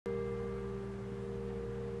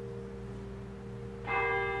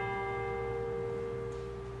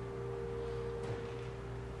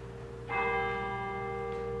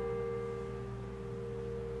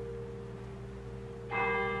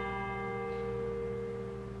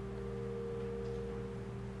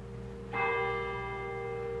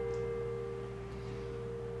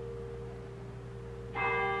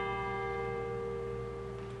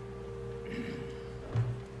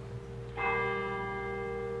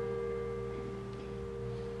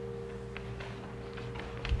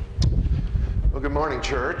Well, good morning,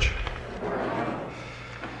 church.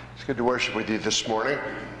 It's good to worship with you this morning.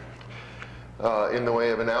 In the way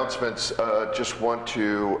of announcements, just want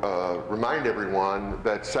to remind everyone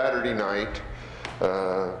that Saturday night,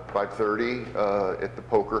 5:30 at the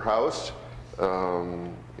Poker House,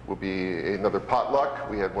 will be another potluck.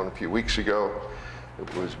 We had one a few weeks ago.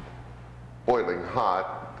 It was boiling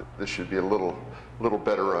hot. This should be a little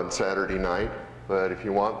better on Saturday night. But if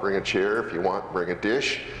you want, bring a chair. If you want, bring a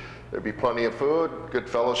dish. There'll be plenty of food, good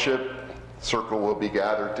fellowship. Circle will be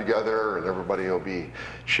gathered together, and everybody will be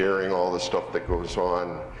sharing all the stuff that goes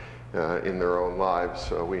on in their own lives.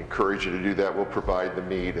 So we encourage you to do that. We'll provide the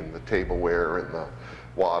meat and the tableware and the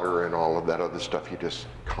water and all of that other stuff. You just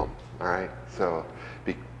come, all right? So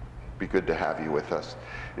be good to have you with us.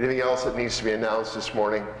 Anything else that needs to be announced this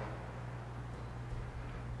morning?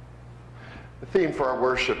 The theme for our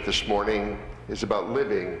worship this morning is about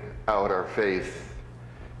living out our faith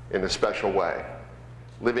in a special way,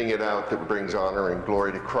 living it out that brings honor and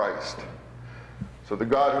glory to Christ. So the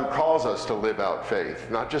God who calls us to live out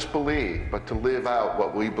faith, not just believe, but to live out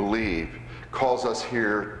what we believe, calls us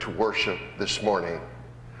here to worship this morning.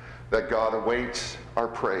 That God awaits our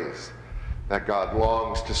praise, that God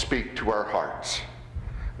longs to speak to our hearts.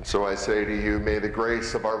 And so I say to you, may the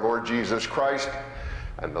grace of our Lord Jesus Christ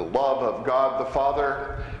and the love of God the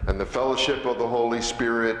Father and the fellowship of the Holy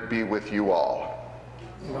Spirit be with you all.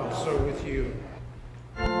 And also with you.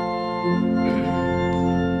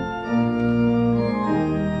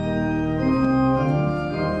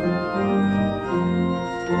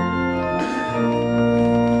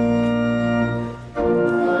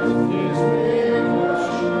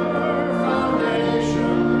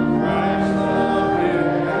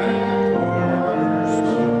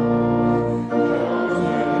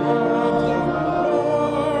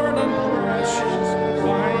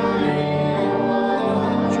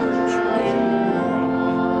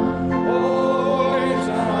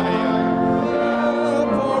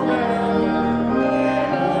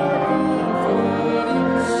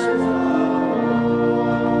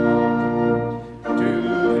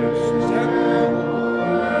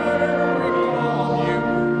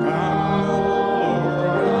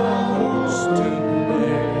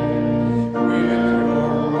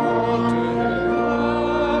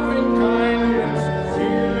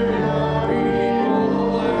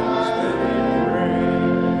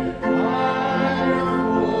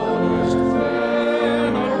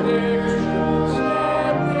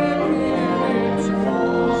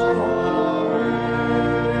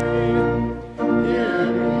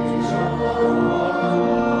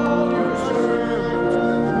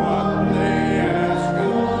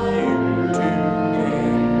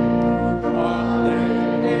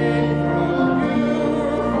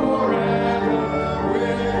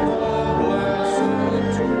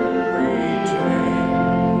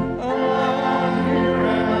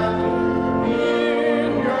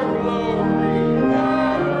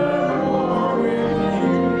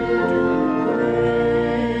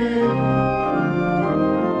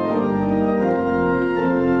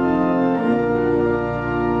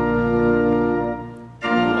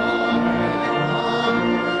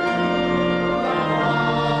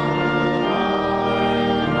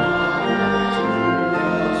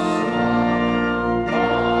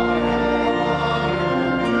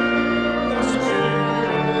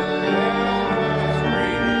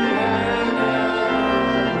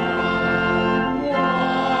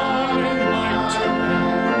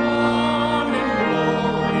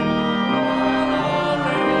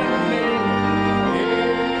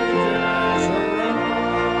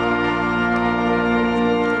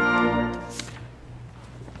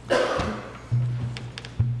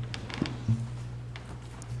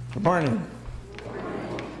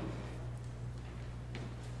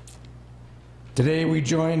 Today we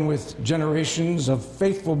join with generations of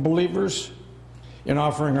faithful believers in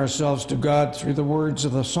offering ourselves to God through the words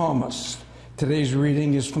of the psalmist. Today's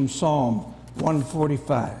reading is from Psalm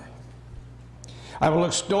 145. I will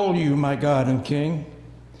extol you, my God and King,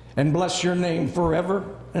 and bless your name forever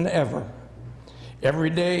and ever. Every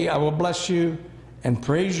day I will bless you and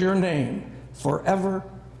praise your name forever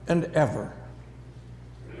and ever.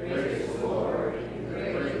 Praise the Lord, and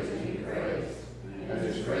greatly to be praised, and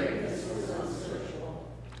his greatness is unsearchable.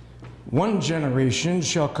 One generation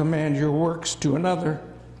shall command your works to another,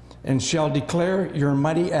 and shall declare your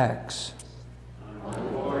mighty acts. On the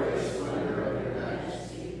glorious splendor of your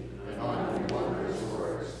majesty, and on your wondrous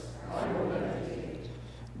works, I will meditate.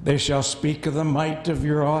 They shall speak of the might of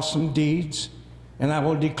your awesome deeds, and I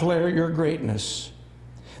will declare your greatness.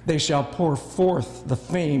 They shall pour forth the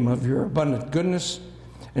fame of your abundant goodness,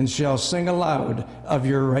 and shall sing aloud of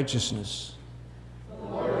your righteousness.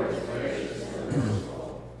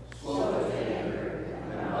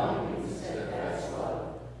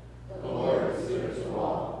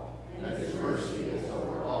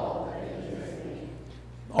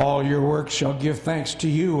 All your works shall give thanks to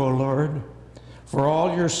you, O Lord, for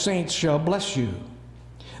all your saints shall bless you.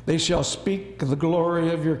 They shall speak of the glory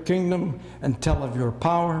of your kingdom and tell of your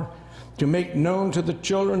power, to make known to the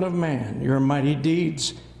children of man your mighty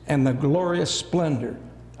deeds and the glorious splendor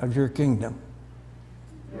of your kingdom.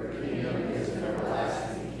 Your kingdom is an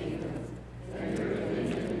everlasting kingdom, and your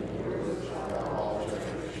dominion endures throughout all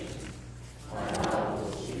generations. My mouth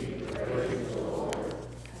will speak the praise of the Lord,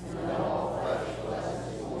 and let all flesh bless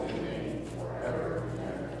his holy name forever and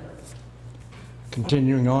ever.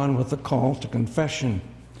 Continuing on with the call to confession,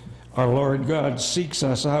 our Lord God seeks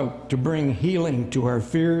us out to bring healing to our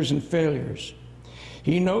fears and failures.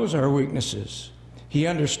 He knows our weaknesses. He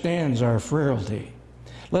understands our frailty.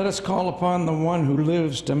 Let us call upon the one who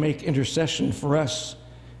lives to make intercession for us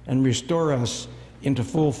and restore us into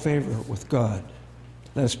full favor with God.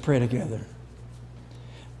 Let us pray together.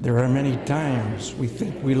 There are many times we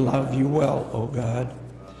think we love you well, O God,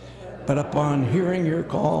 but upon hearing your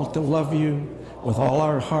call to love you with all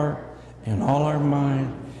our heart and all our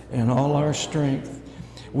mind and all our strength,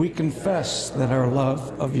 we confess that our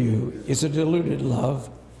love of you is a diluted love,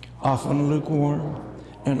 often lukewarm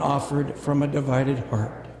and offered from a divided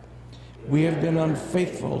heart. We have been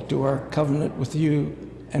unfaithful to our covenant with you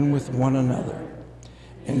and with one another,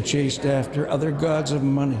 and chased after other gods of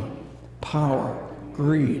money, power,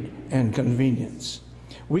 greed, and convenience.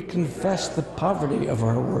 We confess the poverty of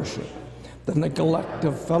our worship, the neglect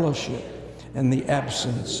of fellowship, and the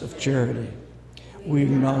absence of charity. We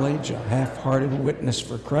acknowledge a half-hearted witness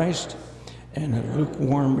for Christ and a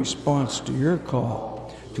lukewarm response to your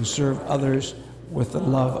call to serve others with the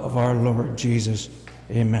love of our Lord Jesus.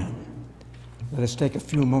 Amen. Let us take a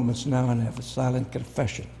few moments now and have a silent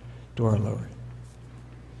confession to our Lord.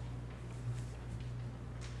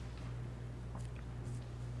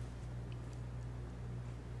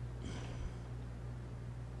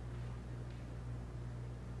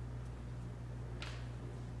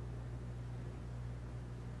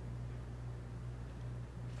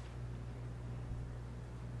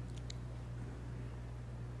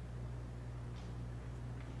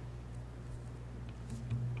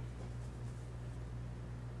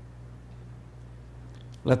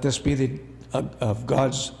 Let this be of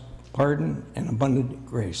God's pardon and abundant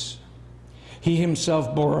grace. He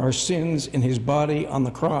himself bore our sins in his body on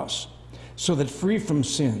the cross, so that free from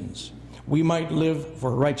sins we might live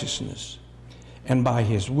for righteousness. And by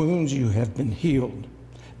his wounds you have been healed.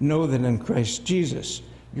 Know that in Christ Jesus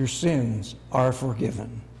your sins are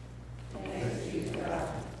forgiven.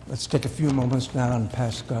 Let's take a few moments now and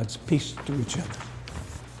pass God's peace to each other.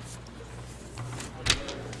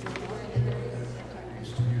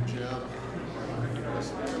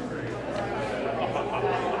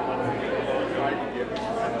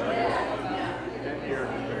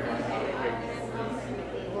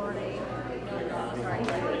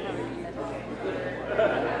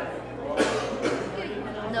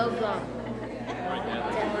 No gum.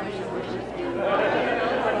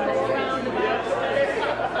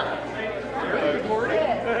 Good morning.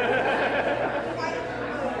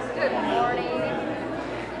 Good morning.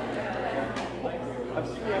 I've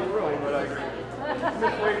seen you in the room, but I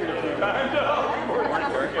misweighted a few times.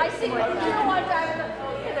 I see you one time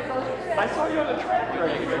in the boat. I saw you on the tractor.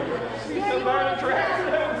 See somebody on the tractor.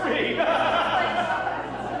 That was me.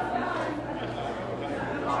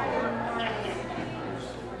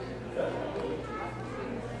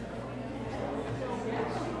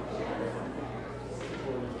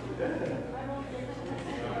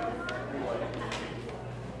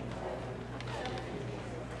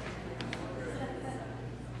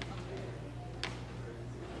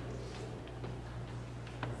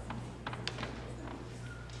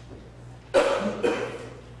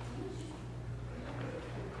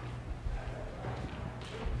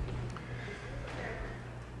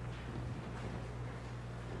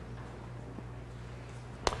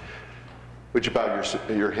 Would you bow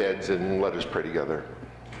your heads and let us pray together?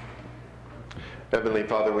 Heavenly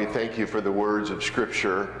Father, we thank you for the words of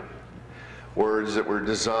Scripture, words that were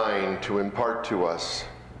designed to impart to us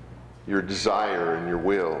your desire and your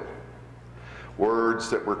will,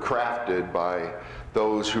 words that were crafted by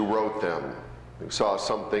those who wrote them, who saw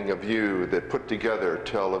something of you that put together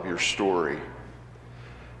tell of your story,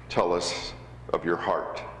 tell us of your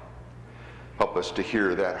heart. Help us to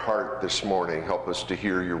hear that heart this morning. Help us to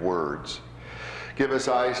hear your words. Give us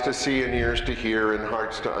eyes to see and ears to hear and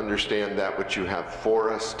hearts to understand that which you have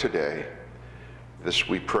for us today. This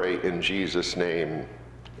we pray in Jesus' name.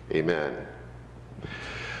 Amen.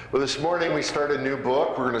 Well, this morning we start a new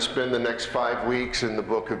book. We're going to spend the next 5 weeks in the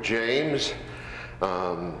book of James.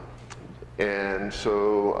 And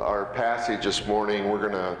so our passage this morning, we're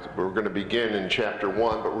going to begin in chapter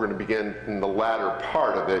 1, but we're going to begin in the latter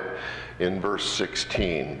part of it in verse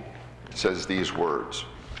 16. It says these words.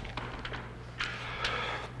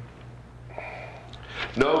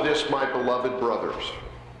 Know this, my beloved brothers.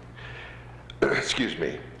 Excuse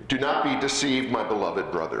me. Do not be deceived, my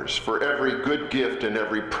beloved brothers, for every good gift and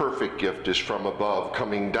every perfect gift is from above,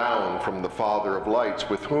 coming down from the Father of lights,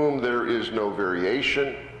 with whom there is no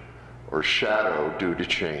variation or shadow due to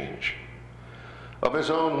change. Of his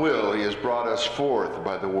own will he has brought us forth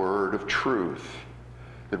by the word of truth,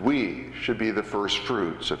 that we should be the first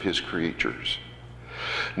fruits of his creatures.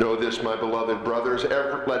 Know this, my beloved brothers,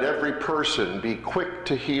 let every person be quick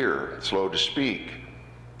to hear, slow to speak,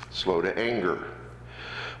 slow to anger.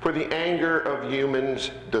 For the anger of humans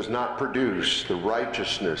does not produce the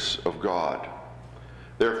righteousness of God.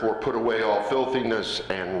 Therefore put away all filthiness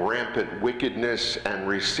and rampant wickedness, and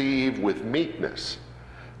receive with meekness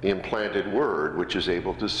the implanted word which is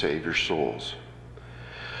able to save your souls.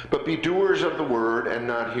 But be doers of the word and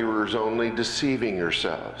not hearers only, deceiving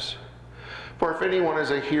yourselves. For if anyone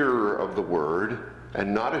is a hearer of the word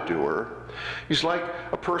and not a doer, he's like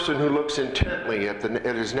a person who looks intently at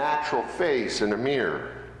his natural face in a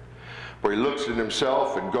mirror, where he looks at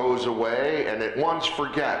himself and goes away and at once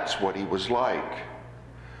forgets what he was like.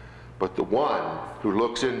 But the one who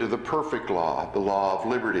looks into the perfect law, the law of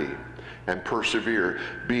liberty, and persevere,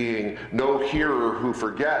 being no hearer who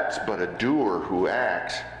forgets, but a doer who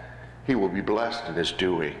acts, he will be blessed in his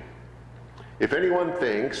doing. If anyone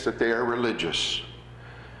thinks that they are religious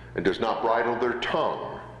and does not bridle their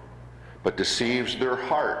tongue, but deceives their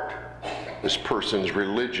heart, this person's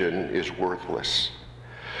religion is worthless.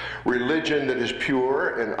 Religion that is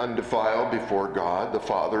pure and undefiled before God the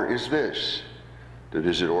Father is this, to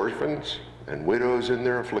visit orphans and widows in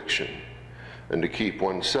their affliction, and to keep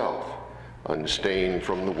oneself unstained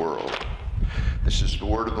from the world. This is the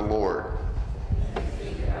word of the Lord.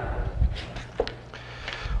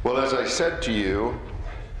 Well, as I said to you,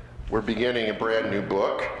 we're beginning a brand new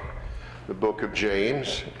book, the book of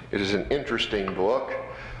James. It is an interesting book.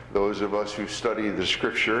 Those of us who study the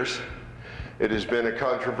scriptures, it has been a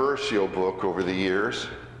controversial book over the years.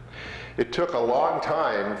 It took a long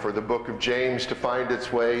time for the book of James to find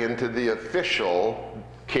its way into the official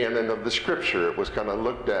canon of the scripture. It was kind of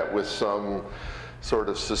looked at with some sort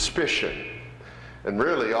of suspicion. And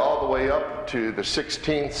really all the way up to the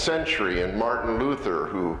 16th century and Martin Luther,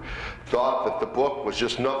 who thought that the book was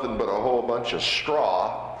just nothing but a whole bunch of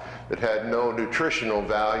straw that had no nutritional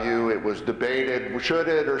value. It was debated, should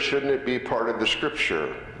it or shouldn't it be part of the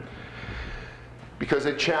scripture? Because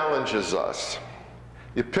it challenges us.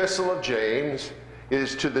 The Epistle of James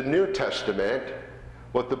is to the New Testament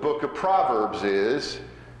what the book of Proverbs is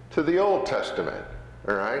to the Old Testament.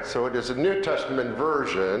 All right? So it is a New Testament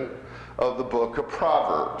version of the book of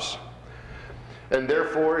Proverbs. And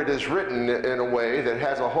therefore it is written in a way that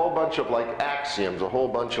has a whole bunch of like axioms, a whole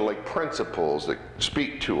bunch of like principles that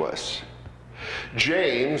speak to us.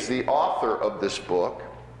 James, the author of this book,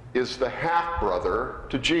 is the half-brother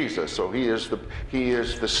to Jesus. So he is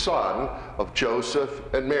the son of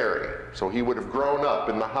Joseph and Mary. So he would have grown up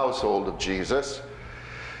in the household of Jesus.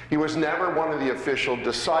 He was never one of the official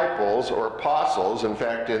disciples or apostles. In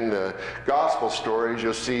fact, in the gospel stories,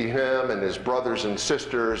 you'll see him and his brothers and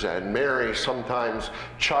sisters and Mary sometimes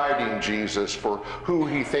chiding Jesus for who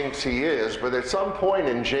he thinks he is. But at some point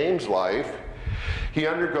in James' life, he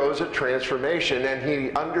undergoes a transformation, and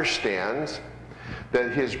he understands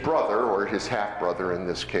that his brother, or his half-brother in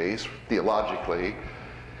this case, theologically,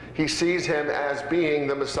 he sees him as being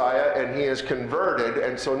the Messiah, and he is converted.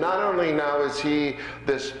 And so not only now is he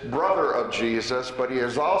this brother of Jesus, but he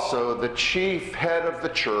is also the chief head of the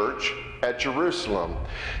church at Jerusalem.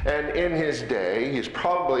 And in his day, he's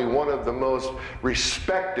probably one of the most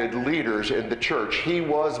respected leaders in the church. He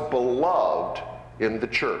was beloved in the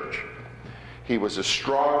church. He was a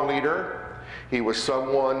strong leader. He was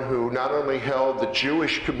someone who not only held the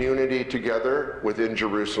Jewish community together within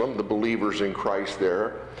Jerusalem, the believers in Christ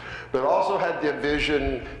there, but also had the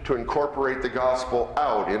vision to incorporate the gospel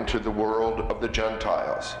out into the world of the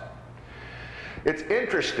Gentiles. It's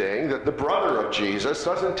interesting that the brother of Jesus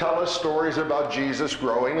doesn't tell us stories about Jesus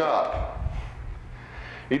growing up.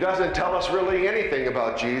 He doesn't tell us really anything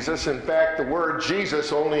about Jesus. In fact, the word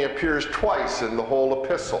Jesus only appears twice in the whole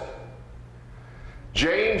epistle.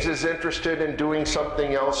 James is interested in doing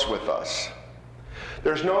something else with us.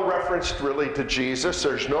 There's no reference really to Jesus.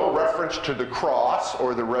 There's no reference to the cross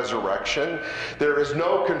or the resurrection. There is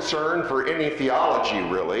no concern for any theology,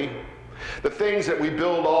 really. The things that we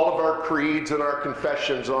build all of our creeds and our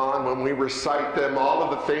confessions on when we recite them, all of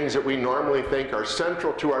the things that we normally think are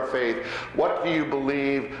central to our faith. What do you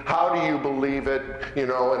believe? How do you believe it? You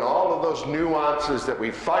know, and all of those nuances that we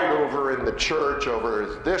fight over in the church over,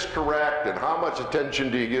 is this correct? And how much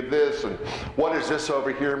attention do you give this? And what does this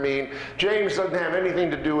over here mean? James doesn't have anything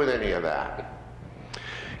to do with any of that.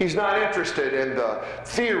 He's not interested in the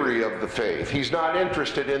theory of the faith. He's not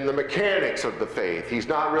interested in the mechanics of the faith. He's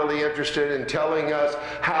not really interested in telling us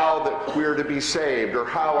how that we're to be saved, or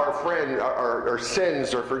how our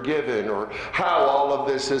sins are forgiven, or how all of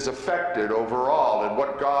this is affected overall, and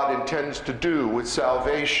what God intends to do with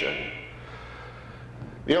salvation.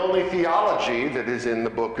 The only theology that is in the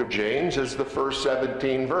book of James is the first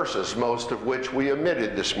 17 verses, most of which we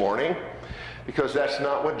omitted this morning, because that's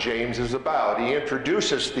not what James is about. He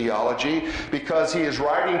introduces theology because he is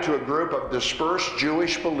writing to a group of dispersed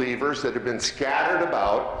Jewish believers that have been scattered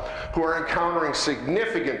about, who are encountering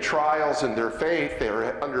significant trials in their faith. They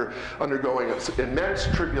are undergoing immense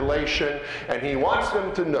tribulation, and he wants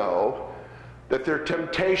them to know that their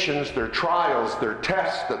temptations, their trials, their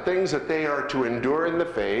tests, the things that they are to endure in the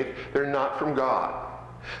faith, they're not from God.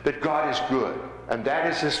 That God is good, and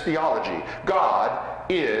that is his theology. God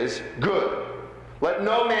is good. Let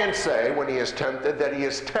no man say when he is tempted that he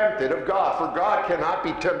is tempted of God, for God cannot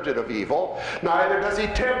be tempted of evil, neither does he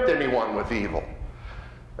tempt anyone with evil.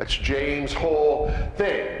 That's James' whole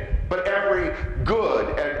thing. But every good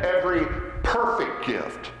and every perfect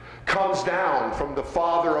gift comes down from the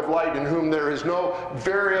Father of light, in whom there is no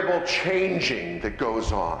variable changing that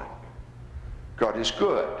goes on. God is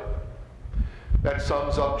good. That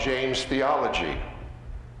sums up James' theology.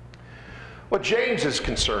 What James is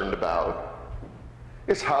concerned about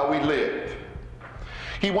is how we live.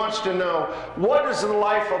 He wants to know, what does the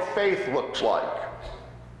life of faith look like?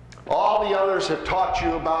 All the others have taught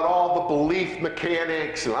you about all the belief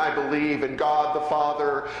mechanics, and I believe in God the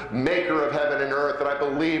Father, maker of heaven and earth, and I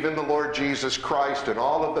believe in the Lord Jesus Christ and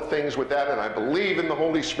all of the things with that, and I believe in the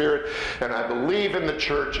Holy Spirit, and I believe in the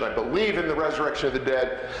church, and I believe in the resurrection of the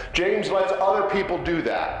dead. James lets other people do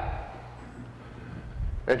that.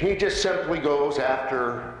 And he just simply goes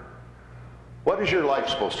after, what is your life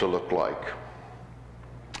supposed to look like?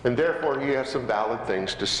 And therefore he has some valid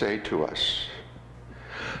things to say to us.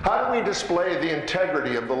 How do we display the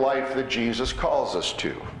integrity of the life that Jesus calls us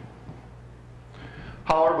to?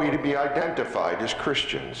 How are we to be identified as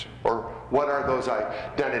Christians? Or what are those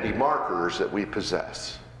identity markers that we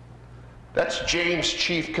possess? That's James'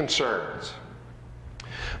 chief concerns.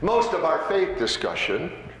 Most of our faith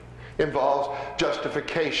discussion involves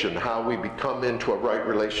justification, how we become into a right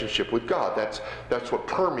relationship with God. That's what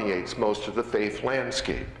permeates most of the faith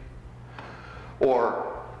landscape. Or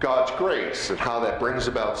God's grace and how that brings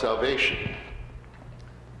about salvation.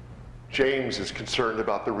 James is concerned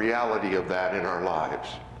about the reality of that in our lives.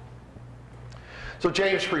 So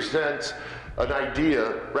James presents an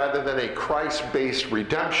idea, rather than a Christ-based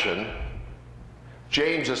redemption,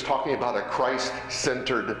 James is talking about a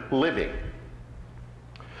Christ-centered living.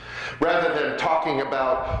 Rather than talking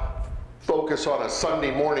about focus on a Sunday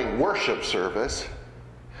morning worship service,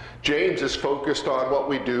 James is focused on what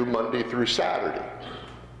we do Monday through Saturday.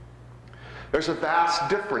 There's a vast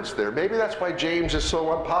difference there. Maybe that's why James is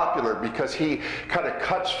so unpopular, because he kind of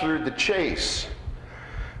cuts through the chase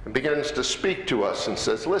and begins to speak to us and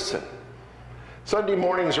says, listen, Sunday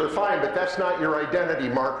mornings are fine, but that's not your identity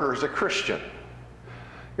marker as a Christian.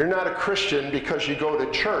 You're not a Christian because you go to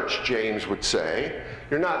church, James would say.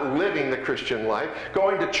 You're not living the Christian life.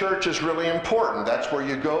 Going to church is really important. That's where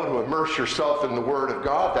you go to immerse yourself in the Word of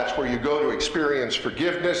God. That's where you go to experience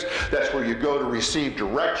forgiveness. That's where you go to receive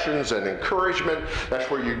directions and encouragement. That's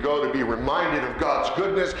where you go to be reminded of God's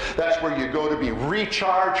goodness. That's where you go to be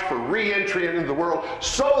recharged for re-entry into the world,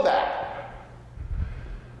 so that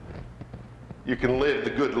you can live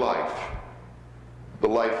the good life, the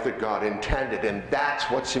life that God intended, and that's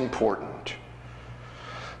what's important.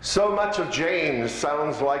 So much of James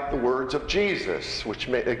sounds like the words of Jesus, which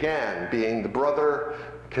may, again, being the brother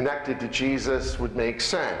connected to Jesus, would make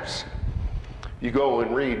sense. You go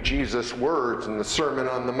and read Jesus' words in the Sermon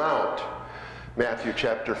on the Mount, Matthew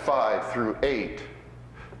chapter 5 through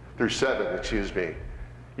 7,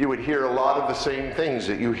 you would hear a lot of the same things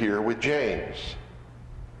that you hear with James.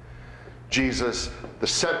 Jesus, the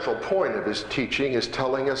central point of his teaching, is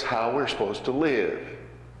telling us how we're supposed to live.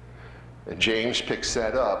 And James picks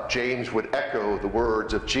that up. James would echo the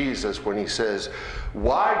words of Jesus when he says,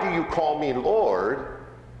 why do you call me Lord,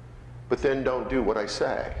 but then don't do what I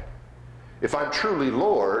say? If I'm truly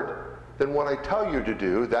Lord, then what I tell you to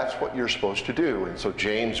do, that's what you're supposed to do. And so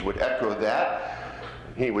James would echo that.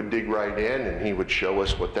 He would dig right in and he would show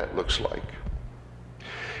us what that looks like.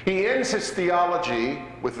 He ends his theology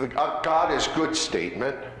with the God is good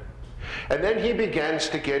statement, and then he begins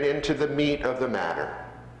to get into the meat of the matter.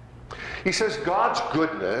 He says God's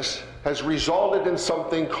goodness has resulted in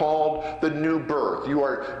something called the new birth. You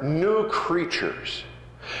are new creatures.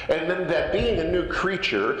 And then that being a new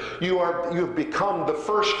creature, you've become the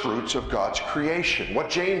first fruits of God's creation. What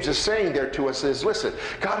James is saying there to us is, listen,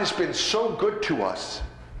 God has been so good to us.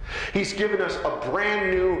 He's given us a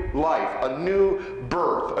brand new life, a new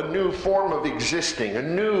birth, a new form of existing, a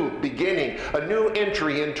new beginning, a new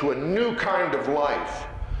entry into a new kind of life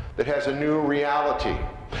that has a new reality.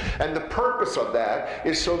 And the purpose of that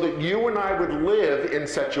is so that you and I would live in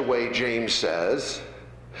such a way, James says,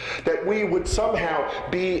 that we would somehow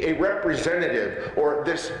be a representative, or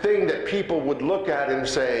this thing that people would look at and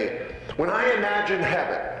say, when I imagine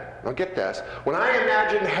heaven, now get this, when I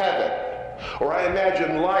imagine heaven, or I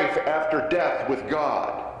imagine life after death with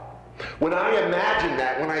God, when I imagine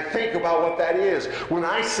that, when I think about what that is, when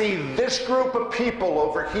I see this group of people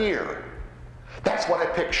over here, that's what I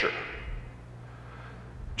picture.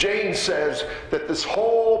 James says that this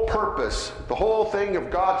whole purpose, the whole thing of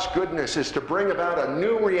God's goodness, is to bring about a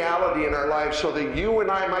new reality in our lives so that you and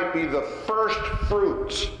I might be the first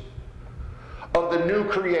fruits of the new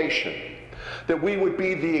creation. That we would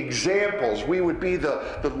be the examples, we would be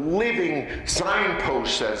the living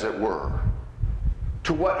signposts, as it were,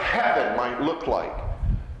 to what heaven might look like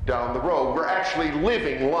down the road. We're actually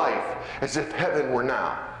living life as if heaven were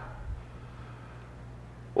now.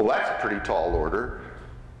 Well, that's a pretty tall order.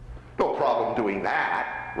 No problem doing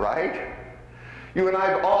that, right? You and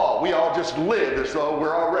I we all just live as though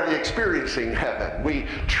we're already experiencing heaven. We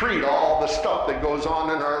treat all the stuff that goes on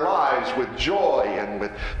in our lives with joy and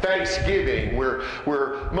with thanksgiving.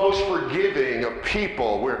 We're most forgiving of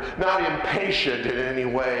people. We're not impatient in any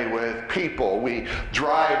way with people. We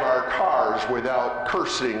drive our cars without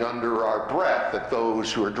cursing under our breath at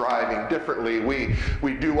those who are driving differently.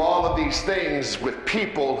 We do all of these things with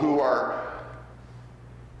people who are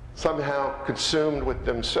somehow consumed with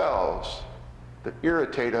themselves that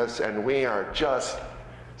irritate us, and we are just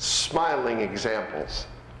smiling examples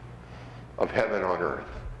of heaven on earth.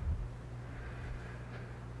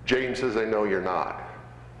 James says, I know you're not.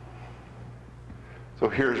 So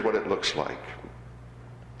here's what it looks like.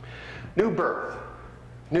 New birth,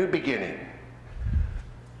 new beginning,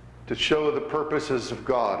 to show the purposes of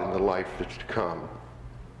God in the life that's to come.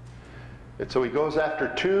 And so he goes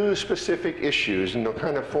after two specific issues, and they'll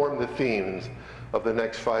kind of form the themes of the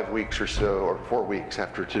next 5 weeks or so, or 4 weeks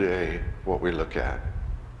after today, what we look at.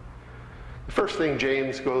 The first thing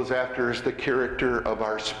James goes after is the character of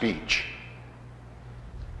our speech.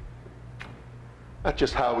 Not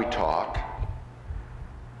just how we talk,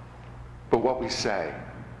 but what we say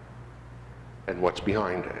and what's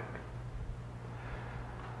behind it.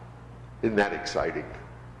 Isn't that exciting?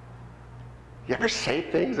 You ever say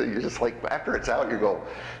things that you just like, after it's out, you go,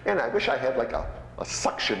 man, I wish I had like a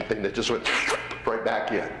suction thing that just went right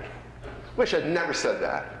back in. Wish I'd never said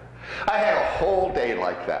that. I had a whole day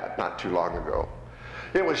like that not too long ago.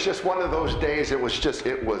 It was just one of those days, it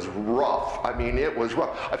was rough. I mean, it was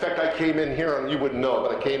rough. In fact, I came in here, you wouldn't know,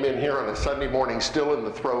 but I came in here on a Sunday morning still in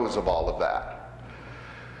the throes of all of that.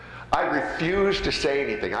 I refused to say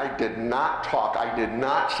anything. I did not talk. I did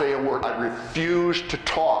not say a word. I refused to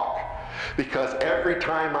talk. Because every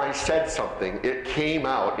time I said something, it came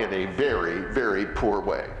out in a very, very poor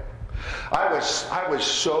way. I was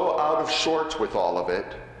so out of sorts with all of it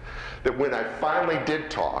that when I finally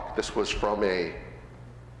did talk, this was from a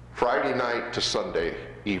Friday night to Sunday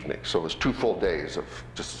evening, so it was 2 full days of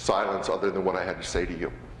just silence other than what I had to say to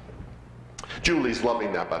you. Julie's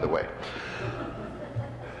loving that, by the way.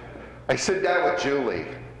 I sit down with Julie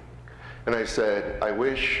and I said, I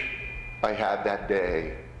wish I had that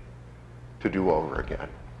day to do over again.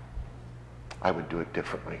 I would do it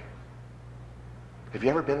differently. Have you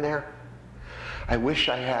ever been there? I wish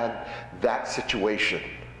I had that situation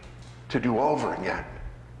to do over again,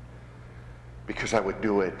 because I would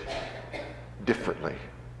do it differently.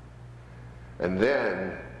 And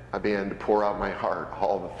then I began to pour out my heart,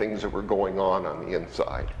 all the things that were going on the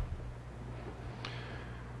inside.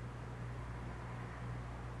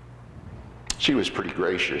 She was pretty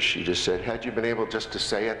gracious. She just said, had you been able just to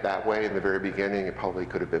say it that way in the very beginning, it probably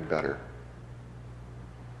could have been better.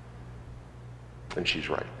 And she's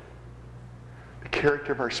right. The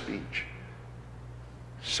character of our speech,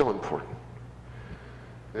 so important.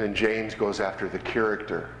 And James goes after the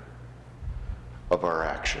character of our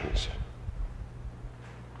actions.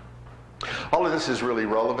 All of this is really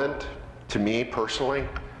relevant to me personally,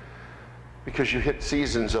 because you hit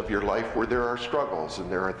seasons of your life where there are struggles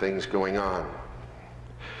and there are things going on.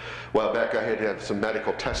 A while back I had some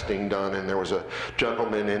medical testing done, and there was a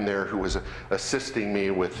gentleman in there who was assisting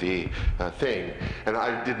me with the thing. And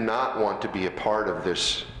I did not want to be a part of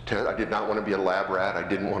this test. I did not want to be a lab rat. I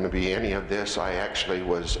didn't want to be any of this. I actually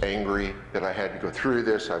was angry that I had to go through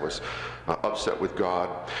this. I was upset with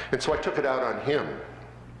God. And so I took it out on him.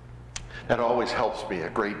 That always helps me a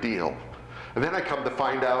great deal. And then I come to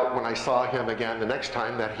find out when I saw him again the next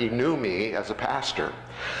time that he knew me as a pastor.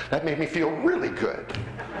 That made me feel really good.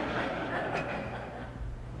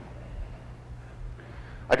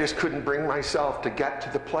 I just couldn't bring myself to get to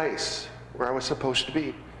the place where I was supposed to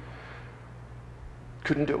be.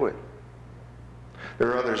 Couldn't do it. There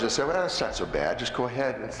are others that say, well, that's not so bad. Just go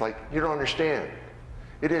ahead. And it's like, you don't understand.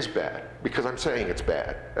 It is bad because I'm saying it's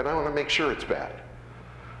bad. And I want to make sure it's bad.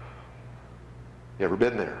 You ever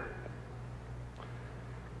been there?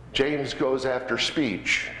 James goes after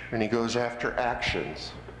speech, and he goes after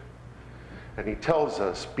actions. And he tells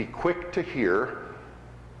us, be quick to hear,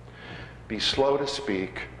 be slow to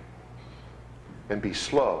speak, and be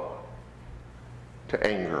slow to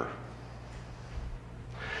anger.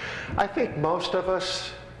 I think most of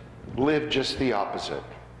us live just the opposite.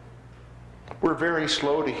 We're very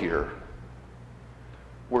slow to hear.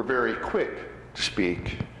 We're very quick to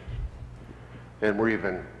speak. And we're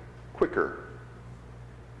even quicker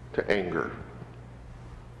to anger.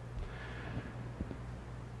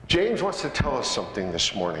 James wants to tell us something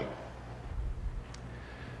this morning.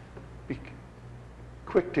 Be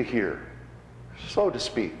quick to hear, slow to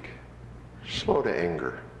speak, slow to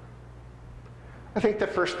anger. I think the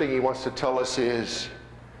first thing he wants to tell us is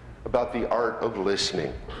about the art of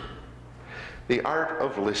listening. The art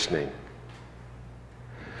of listening.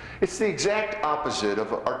 It's the exact opposite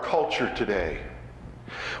of our culture today,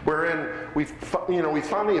 wherein we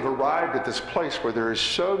finally have arrived at this place where there is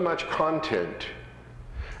so much content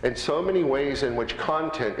and so many ways in which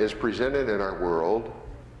content is presented in our world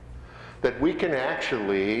that we can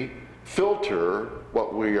actually filter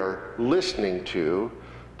what we are listening to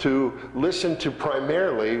listen to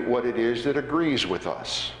primarily what it is that agrees with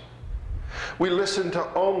us. We listen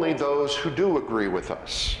to only those who do agree with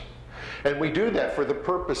us. And we do that for the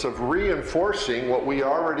purpose of reinforcing what we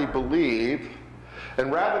already believe.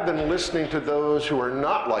 And rather than listening to those who are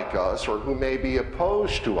not like us or who may be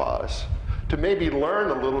opposed to us, to maybe learn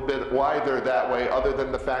a little bit why they're that way other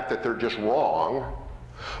than the fact that they're just wrong,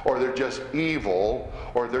 or they're just evil,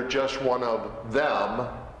 or they're just one of them,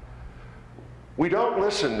 we don't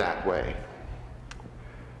listen that way.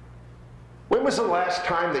 When was the last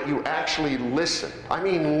time that you actually listened? I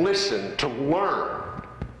mean listened to learn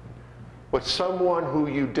what someone who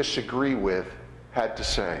you disagree with had to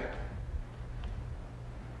say?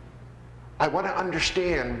 I want to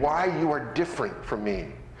understand why you are different from me.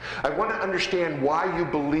 I want to understand why you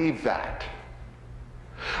believe that.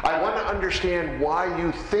 I want to understand why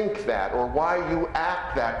you think that or why you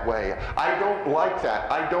act that way. I don't like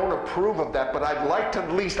that. I don't approve of that, but I'd like to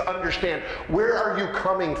at least understand, where are you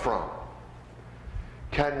coming from?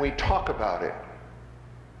 Can we talk about it?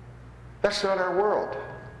 That's not our world.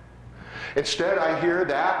 Instead, I hear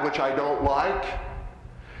that which I don't like,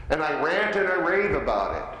 and I rant and I rave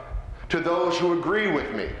about it to those who agree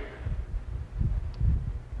with me.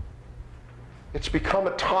 It's become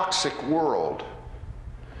a toxic world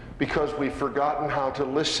because we've forgotten how to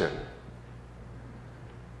listen.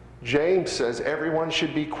 James says everyone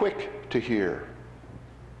should be quick to hear.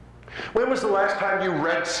 When was the last time you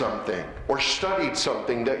read something or studied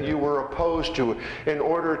something that you were opposed to in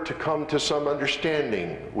order to come to some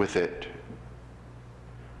understanding with it?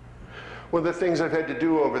 One of the things I've had to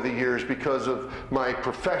do over the years because of my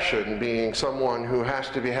profession being someone who has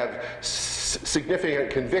to have significant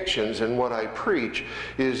convictions in what I preach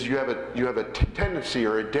is you have a tendency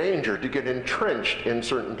or a danger to get entrenched in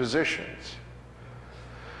certain positions.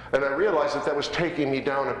 And I realized that was taking me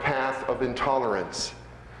down a path of intolerance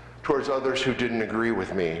towards others who didn't agree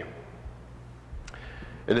with me.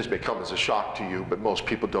 And this may come as a shock to you, but most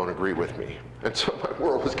people don't agree with me. And so my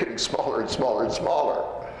world was getting smaller and smaller and smaller.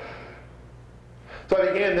 So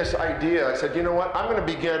I began this idea. I said, you know what? I'm going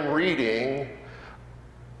to begin reading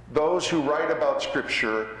those who write about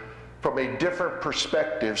Scripture from a different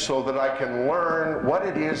perspective so that I can learn what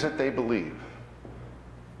it is that they believe.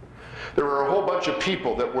 There were a whole bunch of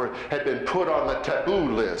people that had been put on the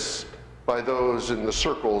taboo list by those in the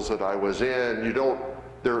circles that I was in.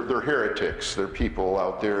 They're heretics. They're people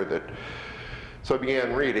out there that... So I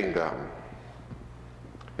began reading them.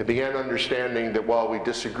 I began understanding that while we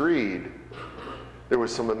disagreed, there were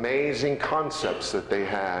some amazing concepts that they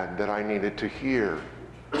had that I needed to hear.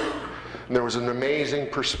 And there was an amazing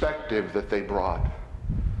perspective that they brought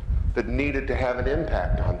that needed to have an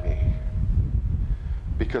impact on me,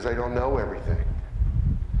 because I don't know everything.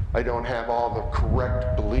 I don't have all the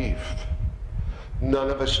correct belief. None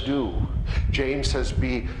of us do. James says,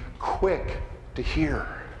 be quick to hear,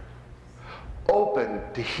 open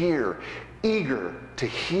to hear, eager to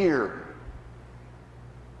hear.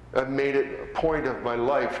 I've made it a point of my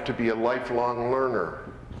life to be a lifelong learner.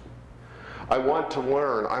 I want to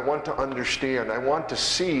learn. I want to understand. I want to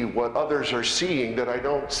see what others are seeing that I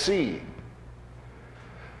don't see.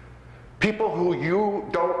 People who you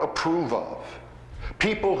don't approve of,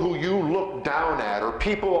 people who you look down at, or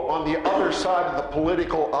people on the other side of the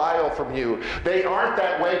political aisle from you, they aren't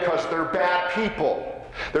that way because they're bad people.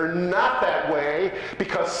 They're not that way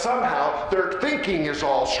because somehow their thinking is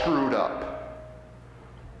all screwed up.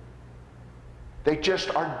 They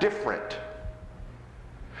just are different.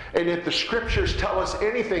 And if the scriptures tell us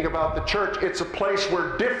anything about the church, it's a place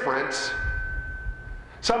where difference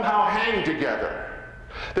somehow hang together.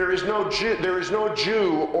 There is no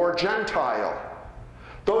Jew or Gentile.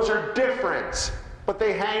 Those are different, but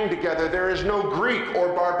they hang together. There is no Greek or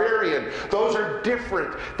barbarian. Those are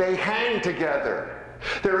different. They hang together.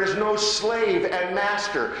 There is no slave and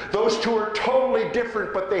master. Those two are totally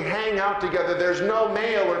different, but they hang out together. There's no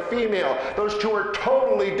male or female. Those two are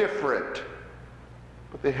totally different,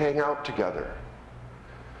 but they hang out together.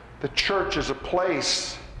 The church is a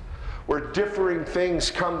place where differing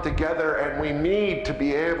things come together, and we need to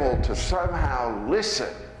be able to somehow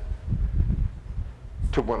listen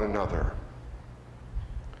to one another.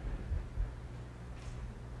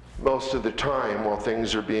 Most of the time, while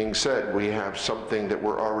things are being said, we have something that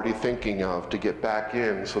we're already thinking of to get back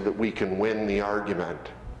in so that we can win the argument.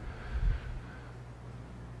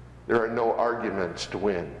 There are no arguments to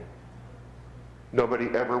win. Nobody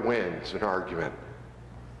ever wins an argument.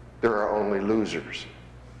 There are only losers.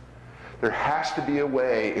 There has to be a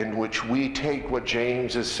way in which we take what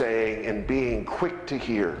James is saying and being quick to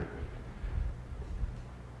hear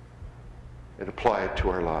and apply it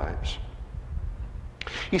to our lives.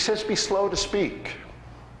 He says, be slow to speak.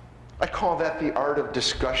 I call that the art of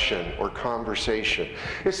discussion or conversation.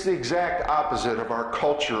 It's the exact opposite of our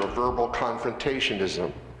culture of verbal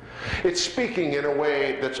confrontationism. It's speaking in a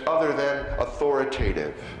way that's other than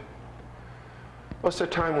authoritative. Most of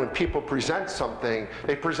the time when people present something,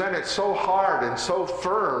 they present it so hard and so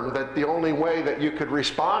firm that the only way that you could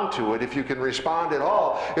respond to it, if you can respond at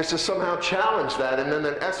all, is to somehow challenge that, and then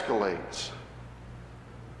it escalates.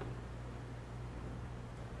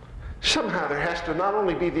 Somehow there has to not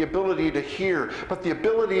only be the ability to hear, but the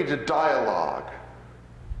ability to dialogue.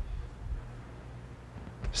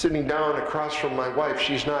 Sitting down across from my wife,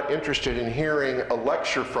 she's not interested in hearing a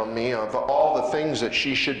lecture from me of all the things that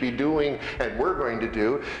she should be doing and we're going to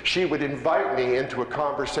do. She would invite me into a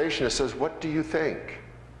conversation that says, what do you think?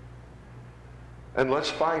 And let's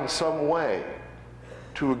find some way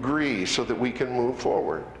to agree so that we can move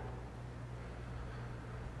forward.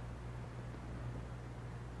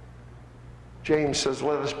 James says,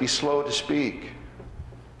 let us be slow to speak.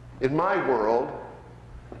 In my world,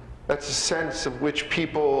 that's a sense of which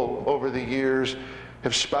people over the years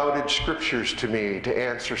have spouted scriptures to me to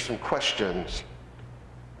answer some questions.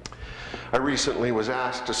 I recently was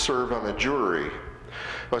asked to serve on a jury.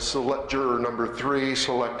 I was juror number 3,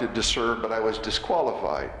 selected to serve, but I was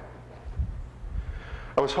disqualified.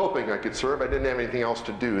 I was hoping I could serve. I didn't have anything else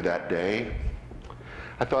to do that day.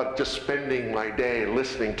 I thought just spending my day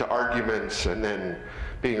listening to arguments and then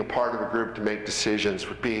being a part of a group to make decisions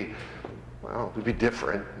would be, well, it would be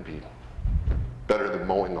different. It would be better than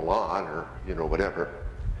mowing the lawn or, whatever.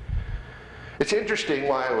 It's interesting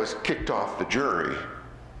why I was kicked off the jury.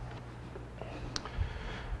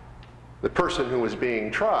 The person who was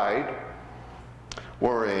being tried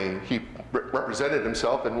he represented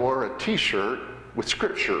himself and wore a t-shirt with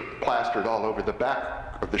scripture plastered all over the back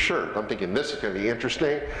of the shirt. I'm thinking this is going to be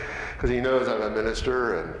interesting because he knows I'm a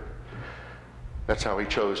minister and that's how he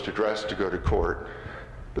chose to dress to go to court.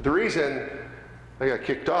 But the reason I got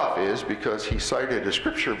kicked off is because he cited a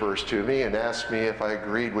scripture verse to me and asked me if I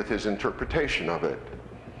agreed with his interpretation of it.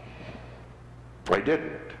 I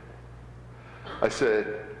didn't.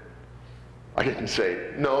 I didn't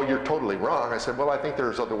say, no, you're totally wrong. I said, well, I think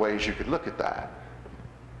there's other ways you could look at that.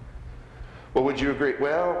 Well, would you agree?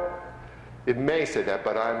 Well, it may say that,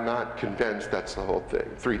 but I'm not convinced that's the whole thing.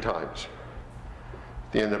 3 times.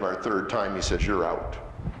 At the end of our 3rd time, he says, you're out.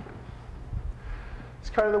 It's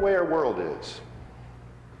kind of the way our world is.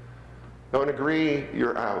 Don't agree,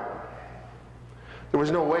 you're out. There was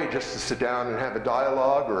no way just to sit down and have a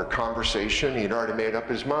dialogue or a conversation. He'd already made up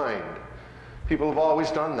his mind. People have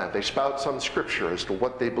always done that. They spout some scripture as to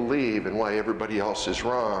what they believe and why everybody else is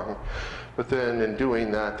wrong. But then in doing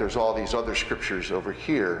that, there's all these other scriptures over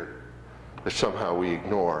here that somehow we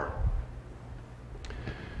ignore.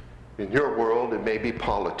 In your world, it may be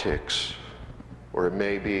politics, or it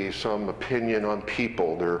may be some opinion on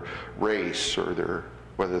people, their race, or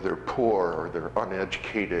whether they're poor or they're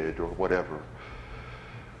uneducated or whatever.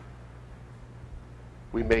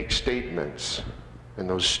 We make statements, and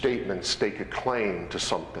those statements stake a claim to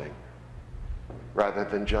something rather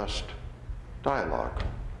than just dialogue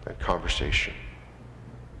and conversation.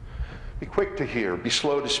 Be quick to hear, be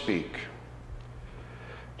slow to speak.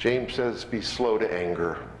 James says, be slow to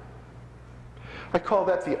anger. I call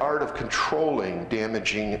that the art of controlling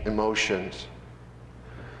damaging emotions.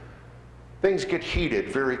 Things get heated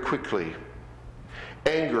very quickly.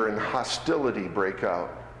 Anger and hostility break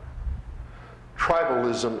out.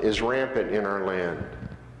 Tribalism is rampant in our land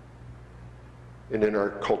and in our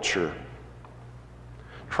culture.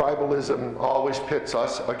 Tribalism always pits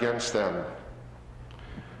us against them.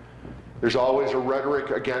 There's always a rhetoric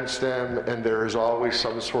against them, and there is always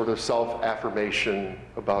some sort of self-affirmation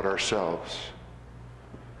about ourselves.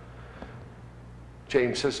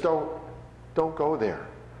 James says, don't go there.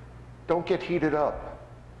 Don't get heated up.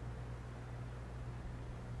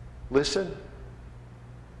 Listen.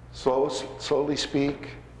 Slowly speak.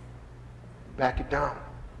 Back it down.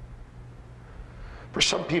 For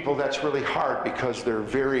some people, that's really hard because they're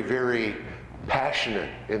very, very passionate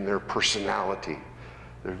in their personality.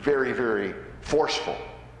 They're very, very forceful.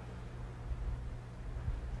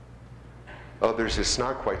 Others, it's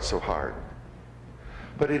not quite so hard.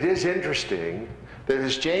 But it is interesting that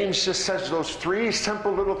as James just says those three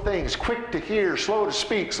simple little things, quick to hear, slow to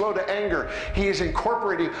speak, slow to anger, he is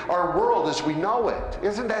incorporating our world as we know it.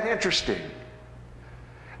 Isn't that interesting?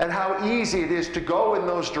 And how easy it is to go in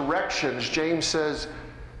those directions. James says,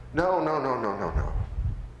 no.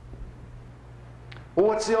 Well,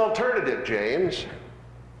 what's the alternative, James? He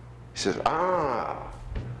says, now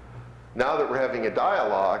that we're having a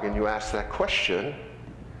dialogue and you ask that question,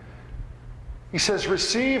 he says,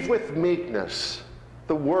 receive with meekness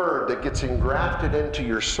the word that gets engrafted into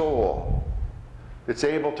your soul. It's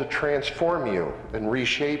able to transform you and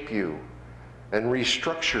reshape you and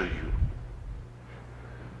restructure you.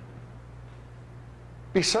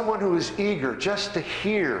 Be someone who is eager just to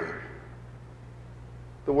hear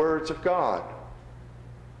the words of God.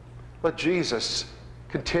 Let Jesus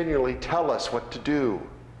continually tell us what to do.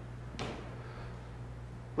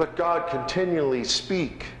 Let God continually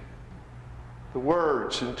speak the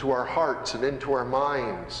words into our hearts and into our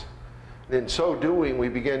minds. And in so doing, we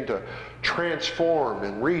begin to transform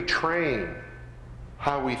and retrain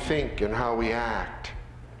how we think and how we act.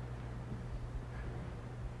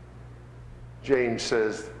 James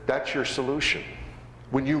says that's your solution.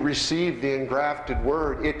 When you receive the engrafted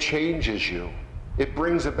word, it changes you. It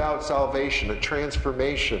brings about salvation, a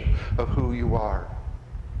transformation of who you are.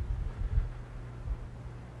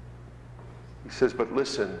 He says, but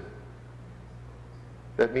listen,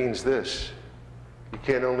 that means this. You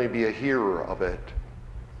can't only be a hearer of it.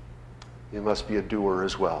 You must be a doer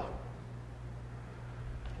as well.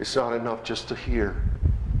 It's not enough just to hear.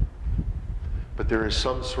 But there is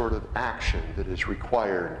some sort of action that is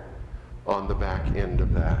required on the back end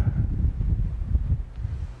of that.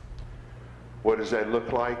 What does that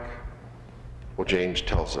look like? Well, James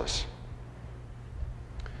tells us.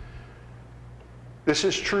 This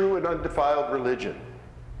is true in undefiled religion,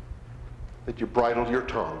 that you bridle your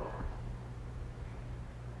tongue.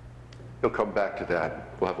 He'll come back to that.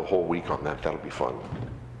 We'll have a whole week on that. That'll be fun.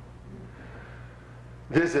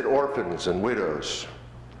 Visit orphans and widows.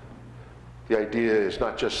 The idea is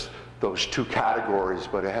not just those two categories,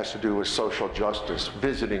 but it has to do with social justice,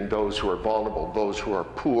 visiting those who are vulnerable, those who are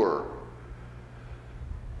poor,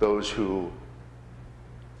 those who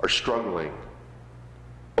are struggling.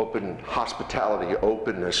 Open hospitality,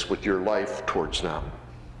 openness with your life towards them.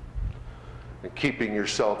 And keeping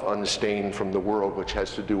yourself unstained from the world, which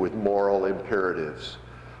has to do with moral imperatives,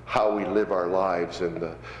 how we live our lives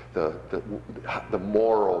and the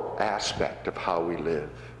moral aspect of how we live.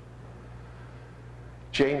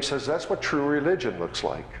 James says that's what true religion looks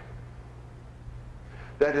like.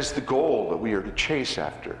 That is the goal that we are to chase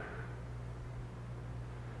after.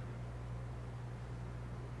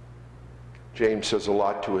 James says a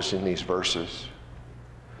lot to us in these verses.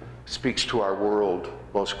 Speaks to our world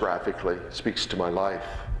most graphically, speaks to my life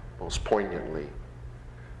most poignantly.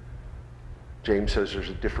 James says there's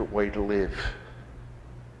a different way to live.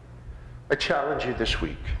 I challenge you this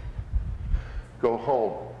week. Go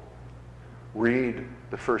home. Read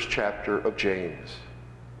the first chapter of James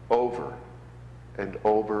over and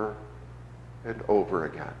over and over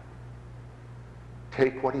again.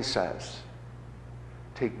 Take what he says,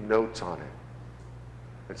 take notes on it,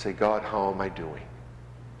 and say, God, how am I doing?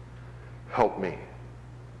 Help me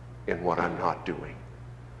in what I'm not doing,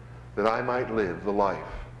 that I might live the life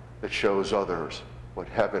that shows others what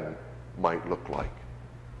heaven might look like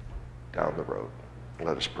down the road.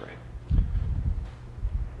 Let us pray.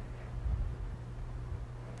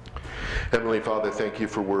 Heavenly Father, thank you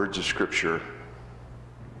for words of Scripture.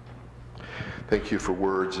 Thank you for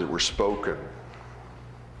words that were spoken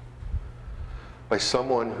by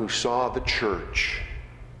someone who saw the church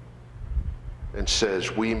and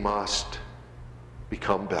says, we must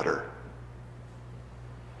become better.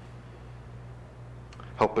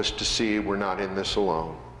 Help us to see we're not in this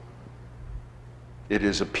alone. It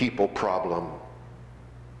is a people problem,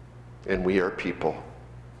 and we are people.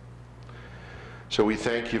 So we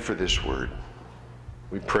thank you for this word.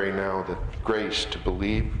 We pray now that grace to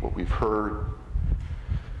believe what we've heard,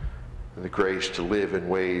 and the grace to live in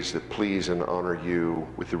ways that please and honor you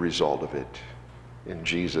with the result of it. In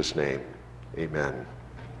Jesus' name, amen.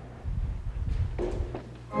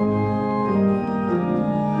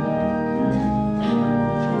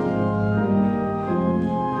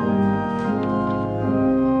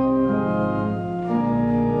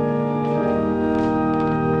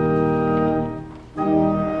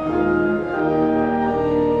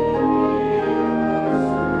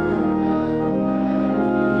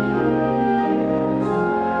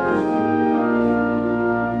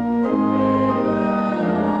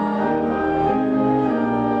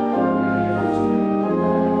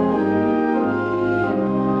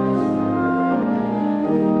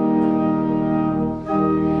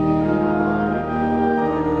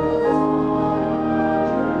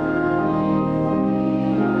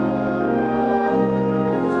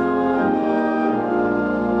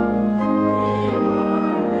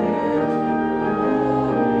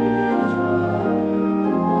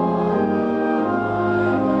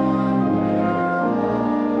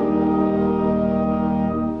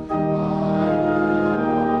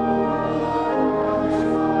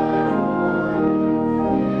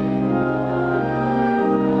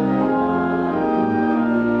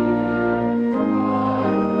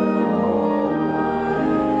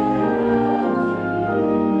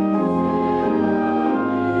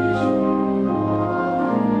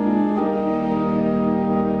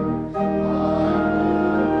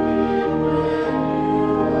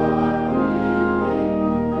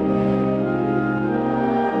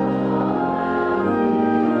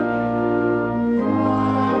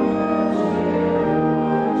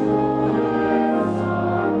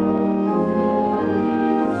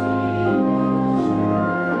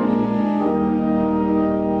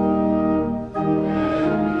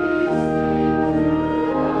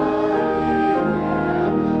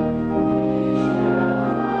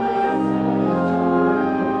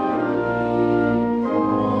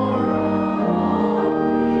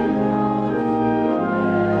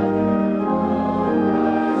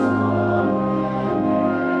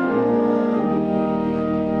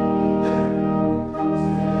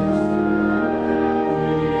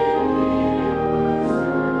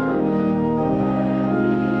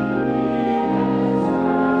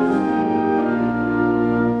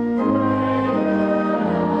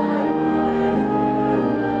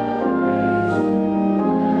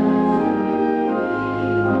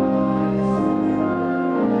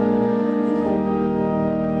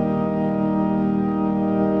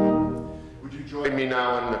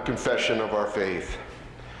 Confession of our faith.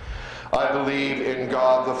 I believe in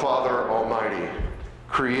God the Father Almighty,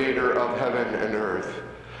 creator of heaven and earth.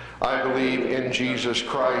 I believe in Jesus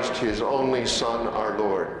Christ, his only Son, our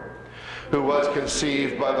Lord, who was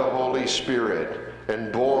conceived by the Holy Spirit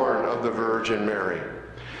and born of the Virgin Mary.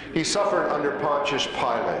 He suffered under Pontius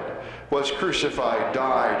Pilate, was crucified,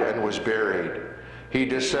 died, and was buried. He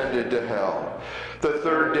descended to hell. The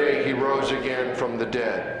third day he rose again from the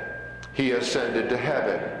dead. He ascended to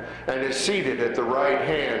heaven and is seated at the right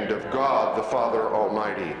hand of God the Father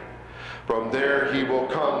Almighty. From there he will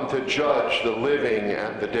come to judge the living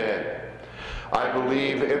and the dead. I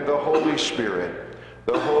believe in the Holy Spirit,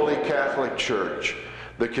 the Holy Catholic Church,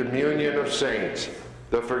 the communion of saints,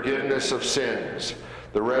 the forgiveness of sins,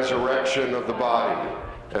 the resurrection of the body,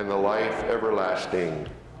 and the life everlasting.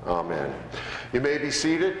 Amen. You may be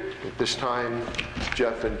seated. At this time,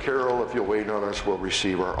 Jeff and Carol, if you'll wait on us, will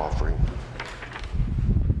receive our offering.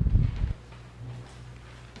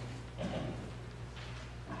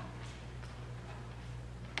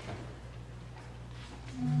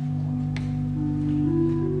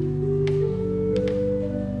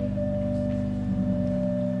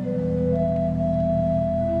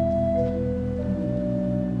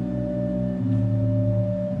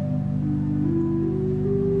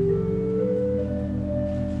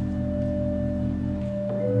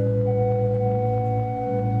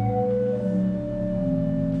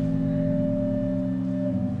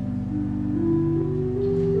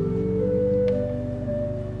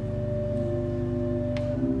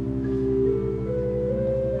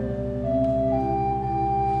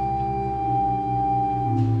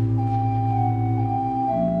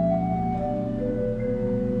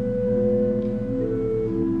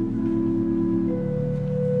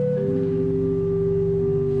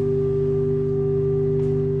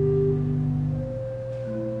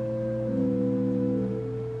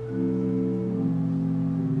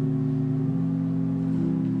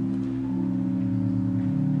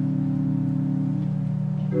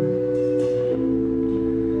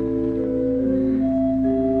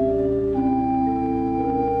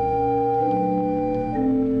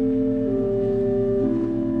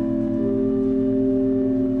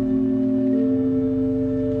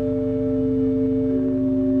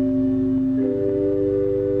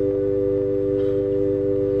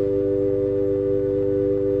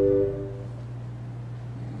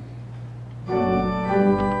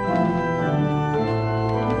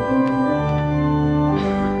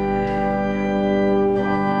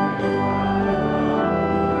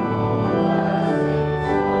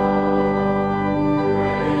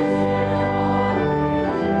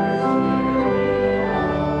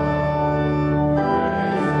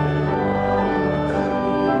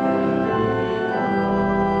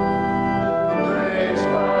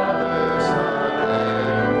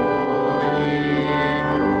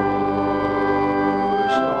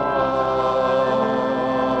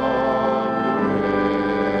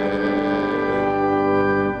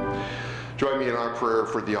 Join me in our prayer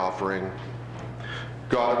for the offering.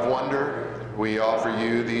 God of wonder, we offer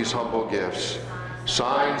you these humble gifts,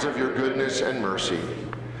 signs of your goodness and mercy.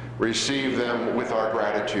 Receive them with our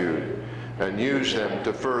gratitude and use them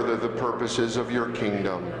to further the purposes of your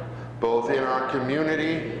kingdom, both in our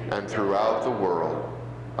community and throughout the world.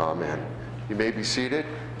 Amen. You may be seated.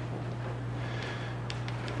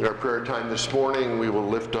 In our prayer time this morning, we will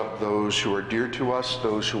lift up those who are dear to us,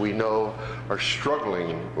 those who we know are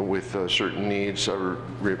struggling with certain needs. I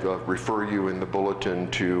refer you in the bulletin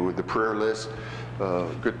to the prayer list. A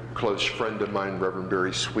good close friend of mine, Reverend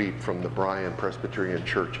Barry Sweet from the Bryan Presbyterian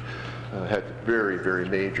Church, had very, very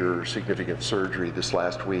major significant surgery this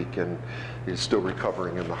last week and is still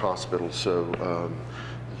recovering in the hospital. So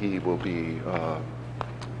he will be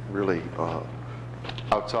really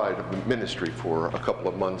outside of the ministry for a couple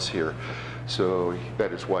of months here. So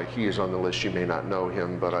that is why he is on the list. You may not know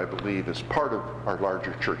him, but I believe as part of our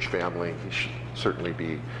larger church family, he should certainly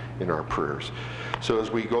be in our prayers. So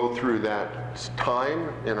as we go through that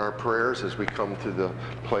time in our prayers, as we come to the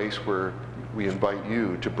place where we invite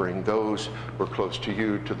you to bring those who are close to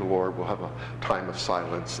you to the Lord, we'll have a time of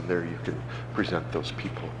silence, and there you can present those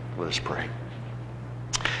people. Let us pray.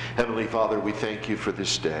 Heavenly Father, we thank you for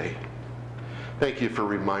this day. Thank you for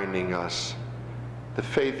reminding us that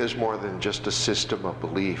faith is more than just a system of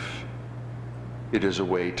belief. It is a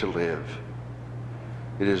way to live.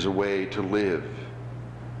 It is a way to live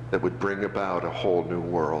that would bring about a whole new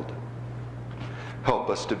world. Help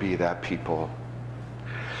us to be that people.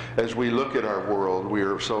 As we look at our world, we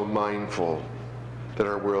are so mindful that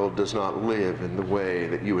our world does not live in the way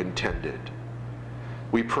that you intended.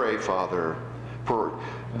 We pray, Father, for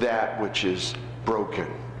that which is broken,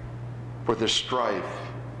 for the strife,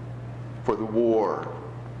 for the war,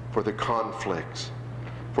 for the conflicts,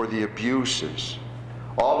 for the abuses,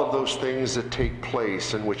 all of those things that take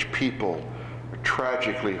place in which people are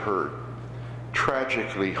tragically hurt,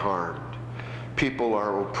 tragically harmed. People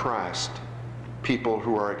are oppressed, people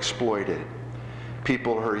who are exploited,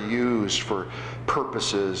 people who are used for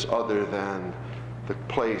purposes other than the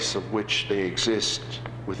place of which they exist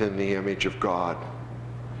within the image of God.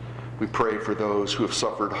 We pray for those who have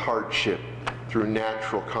suffered hardship through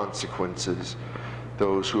natural consequences,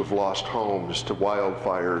 those who have lost homes to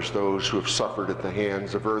wildfires, those who have suffered at the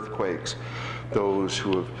hands of earthquakes, those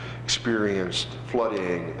who have experienced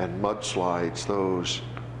flooding and mudslides, those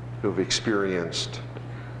who have experienced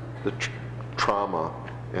the trauma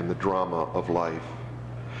and the drama of life.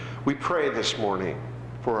 We pray this morning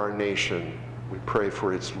for our nation. We pray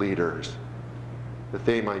for its leaders, that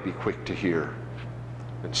they might be quick to hear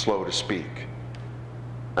and slow to speak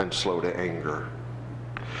and slow to anger.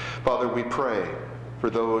 Father, we pray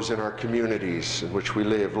for those in our communities in which we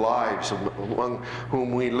live, lives among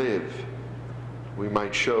whom we live, we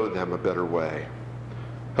might show them a better way.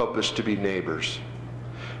 Help us to be neighbors.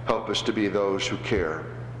 Help us to be those who care.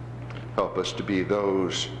 Help us to be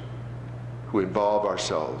those who involve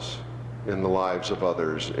ourselves in the lives of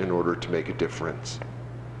others in order to make a difference.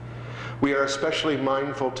 We are especially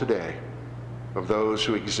mindful today of those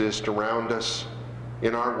who exist around us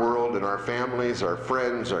in our world, in our families, our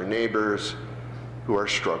friends, our neighbors who are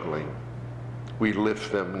struggling. We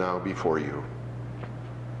lift them now before you.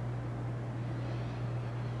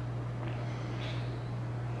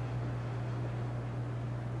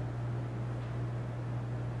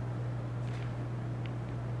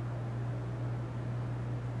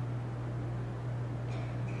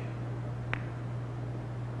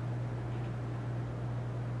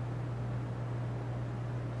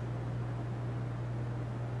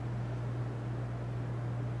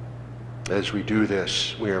 As we do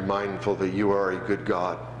this, we are mindful that you are a good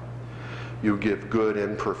God. You give good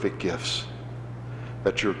and perfect gifts.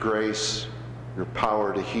 That your grace, your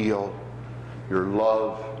power to heal, your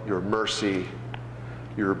love, your mercy,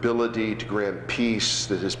 your ability to grant peace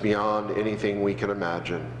that is beyond anything we can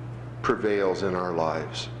imagine prevails in our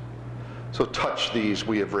lives. So touch these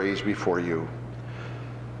we have raised before you.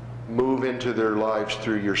 Move into their lives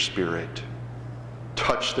through your Spirit.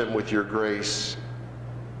 Touch them with your grace.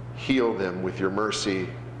 Heal them with your mercy.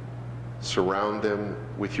 Surround them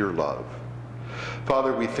with your love.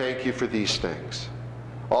 Father, we thank you for these things.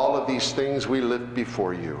 All of these things we lift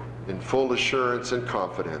before you in full assurance and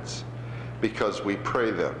confidence because we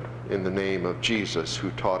pray them in the name of Jesus,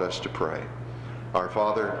 who taught us to pray. Our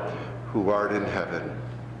Father, who art in heaven,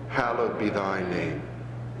 hallowed be thy name.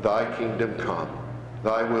 Thy kingdom come,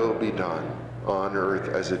 thy will be done on earth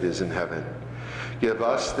as it is in heaven. Give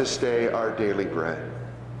us this day our daily bread,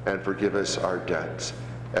 and forgive us our debts,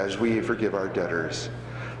 as we forgive our debtors.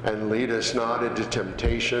 And lead us not into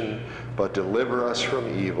temptation, but deliver us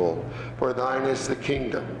from evil. For thine is the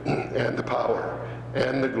kingdom, and the power,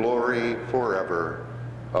 and the glory forever.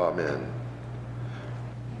 Amen.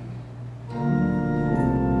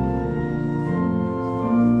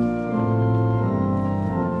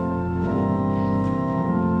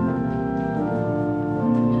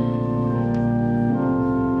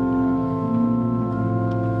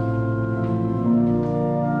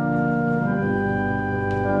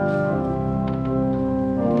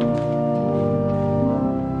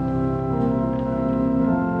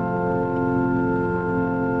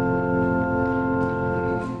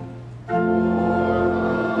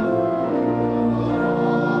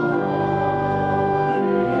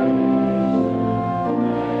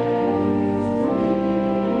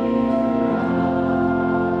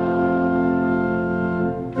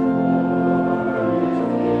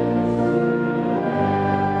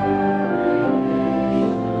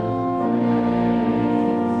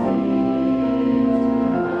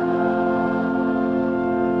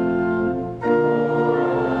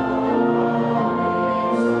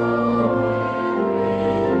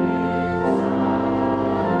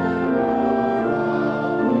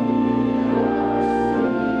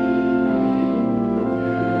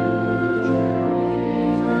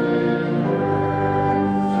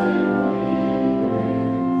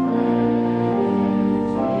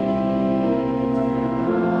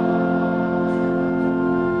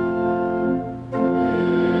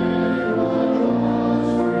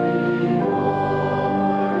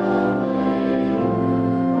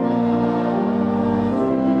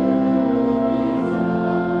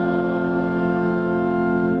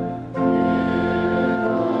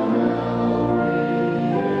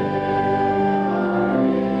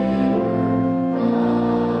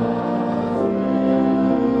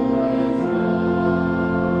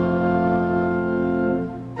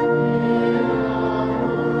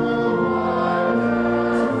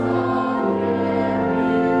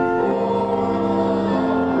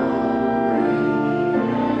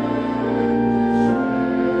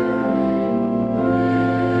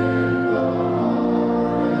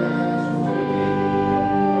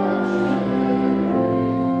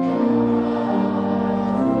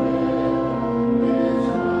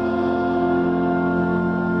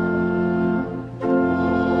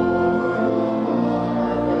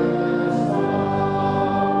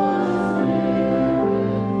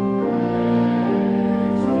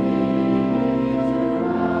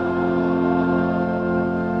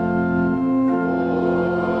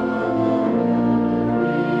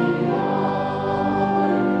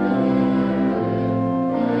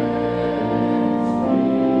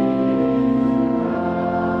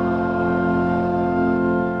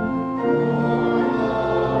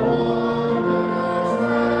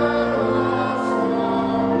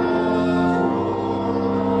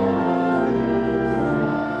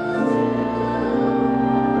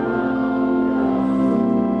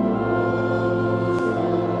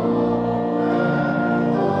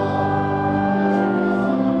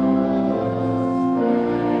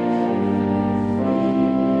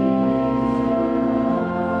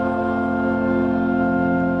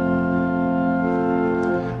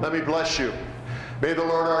 Bless you. May the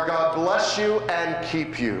Lord our God bless you and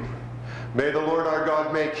keep you. May the Lord our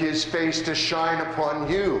God make his face to shine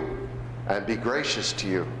upon you and be gracious to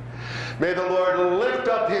you. May the Lord lift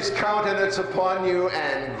up his countenance upon you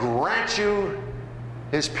and grant you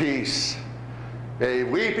his peace. May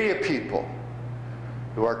we be a people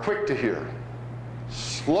who are quick to hear,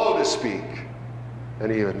 slow to speak,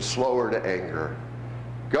 and even slower to anger.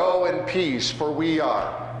 Go in peace, for we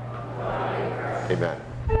are. Amen.